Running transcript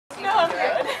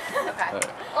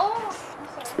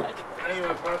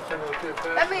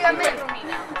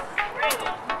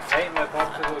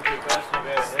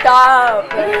Stop.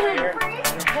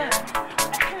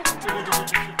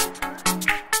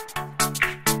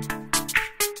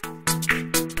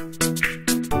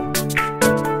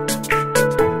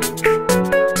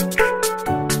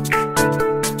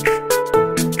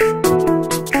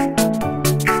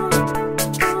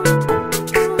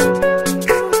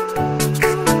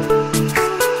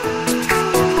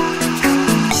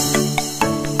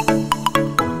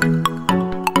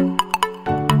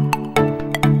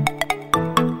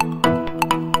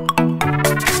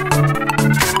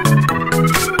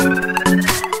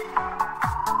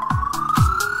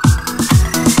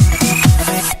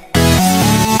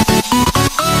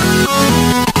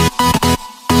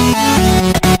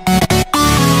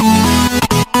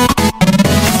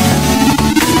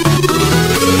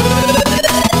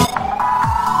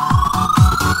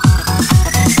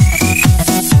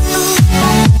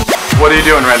 What are you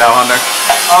doing right now, Hunter?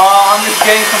 I'm just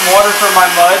getting some water for my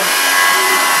mud,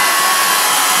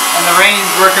 and the rain's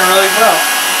working really well.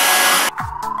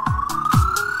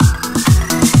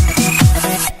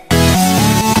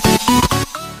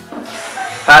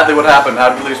 Hadley, what happened? How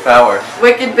did we lose power?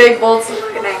 Wicked big bolts of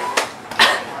lightning.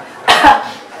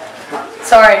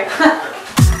 Sorry.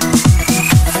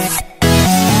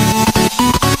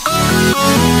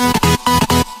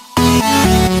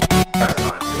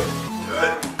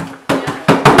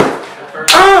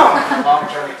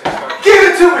 Give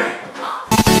it to me!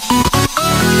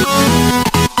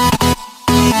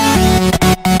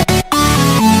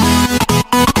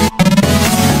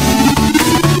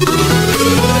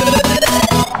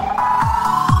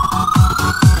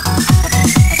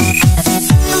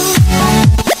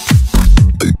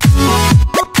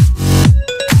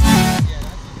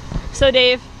 So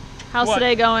Dave, how's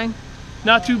today going?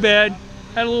 Not too bad.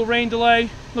 Had a little rain delay.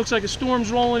 Looks like a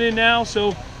storm's rolling in now,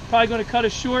 so probably going to cut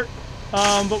us short.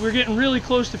 But we're getting really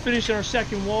close to finishing our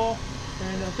second wall,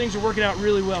 and things are working out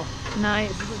really well.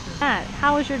 Nice. Matt,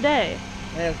 how was your day?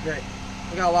 Yeah, it was great.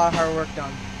 We got a lot of hard work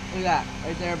done. Look at that.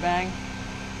 Right there, bang.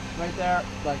 Right there,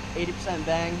 like 80%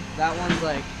 bang. That one's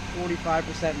like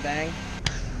 45% bang.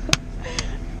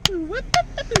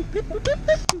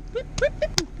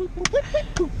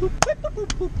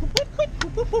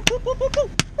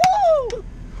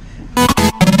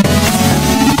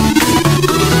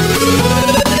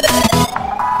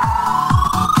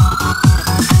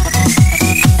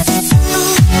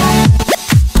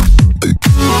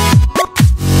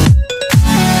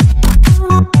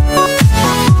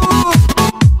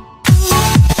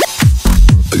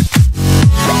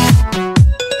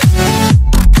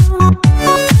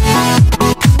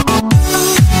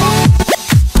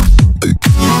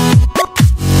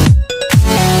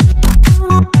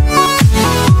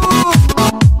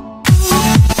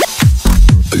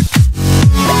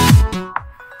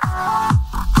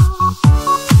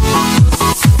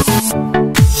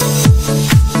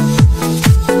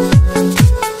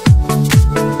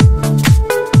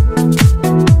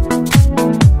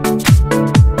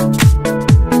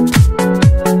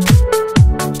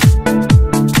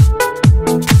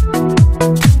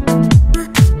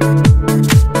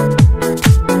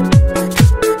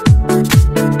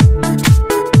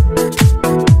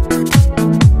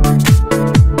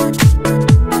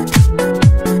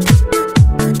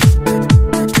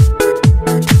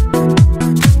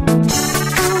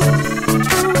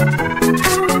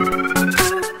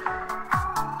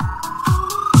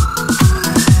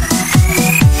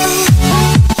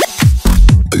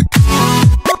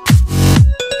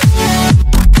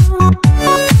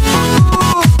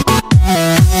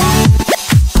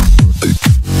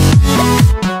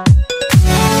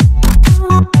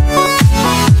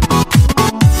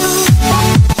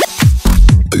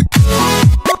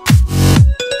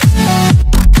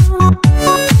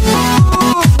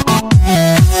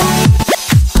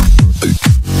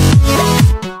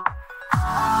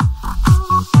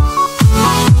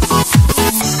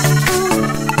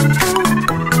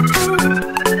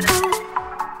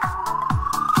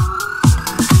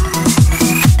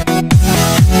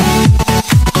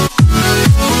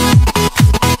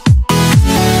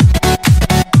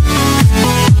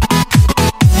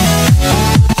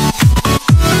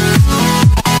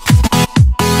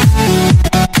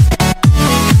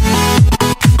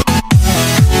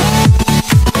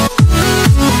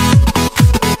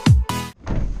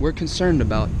 We're concerned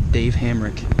about Dave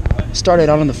Hamrick. Started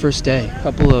out on the first day, a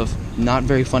couple of not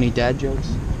very funny dad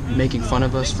jokes, making fun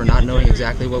of us for not knowing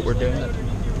exactly what we're doing.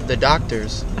 The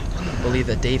doctors believe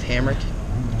that Dave Hamrick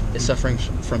is suffering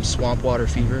from swamp water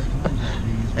fever,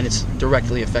 and it's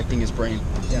directly affecting his brain.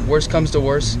 Yeah. Worst comes to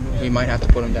worst, we might have to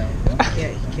put him down.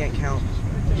 He can't count.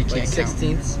 He can't like count.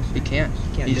 16ths. He can't.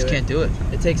 Can't He just do it. can't do it.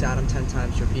 It takes Adam 10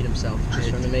 times to repeat himself just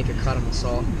for him to make a cut on the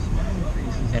saw.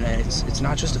 And it's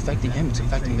not just affecting him, it's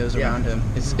affecting those Yeah. around him.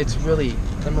 It's really,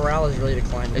 The morale is really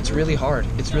declining. it's really hard.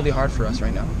 It's really hard for us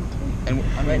right now. And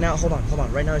I mean, Right now, hold on.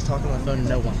 Right now he's talking on the phone to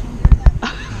no one.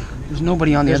 there's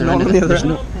nobody on the There's other no end one of on the it. other There's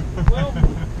no, Well,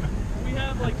 we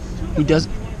have like he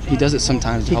does it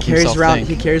sometimes to He help carries himself around think.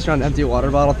 he carries around an empty water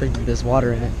bottle thinking there's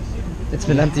water in it. It's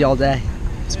been empty all day.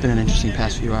 It's been an interesting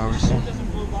past few hours.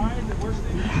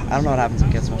 I don't know what happens if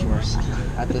it gets much worse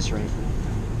at this rate.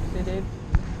 Hey, Dave.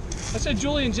 I said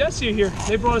Julie and Jesse are here.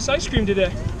 They brought us ice cream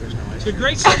today. There's no ice It's a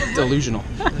great celebration. Delusional.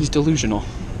 He's delusional.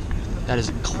 That is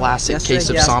a classic case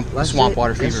of Yesterday swamp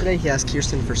water fever. Yesterday he asked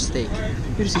Kirsten for steak.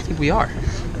 Who does he think we are?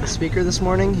 The speaker this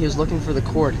morning, he was looking for the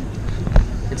cord.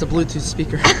 It's a Bluetooth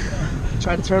speaker.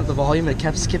 Tried to turn up the volume, it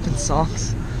kept skipping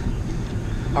songs.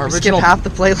 Our We skipped original, half the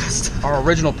playlist. our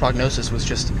original prognosis was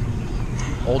just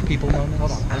old people moments.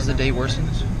 Hold on, As the day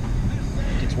worsens,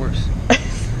 it gets worse.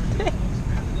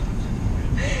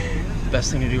 The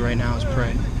best thing to do right now is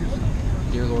pray.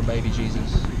 Dear Lord, baby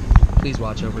Jesus, please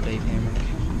watch over Dave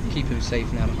Hamrick. Keep him safe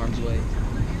and out of harm's way.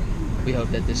 We hope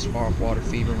that this swamp water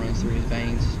fever runs through his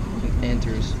veins and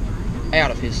enters out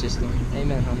of his system.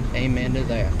 Amen, honey. Amen to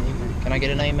that. Amen. Can I get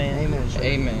an amen? Amen, sugar.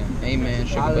 Amen. Amen.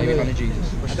 Sugar Hallelujah. baby, honey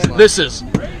Jesus. Hallelujah. This is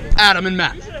Adam and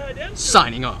Matt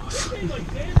signing off.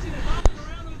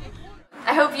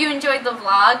 I hope you enjoyed the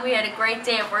vlog. We had a great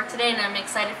day at work today, and I'm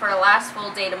excited for our last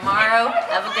full day tomorrow.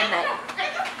 Have a good night.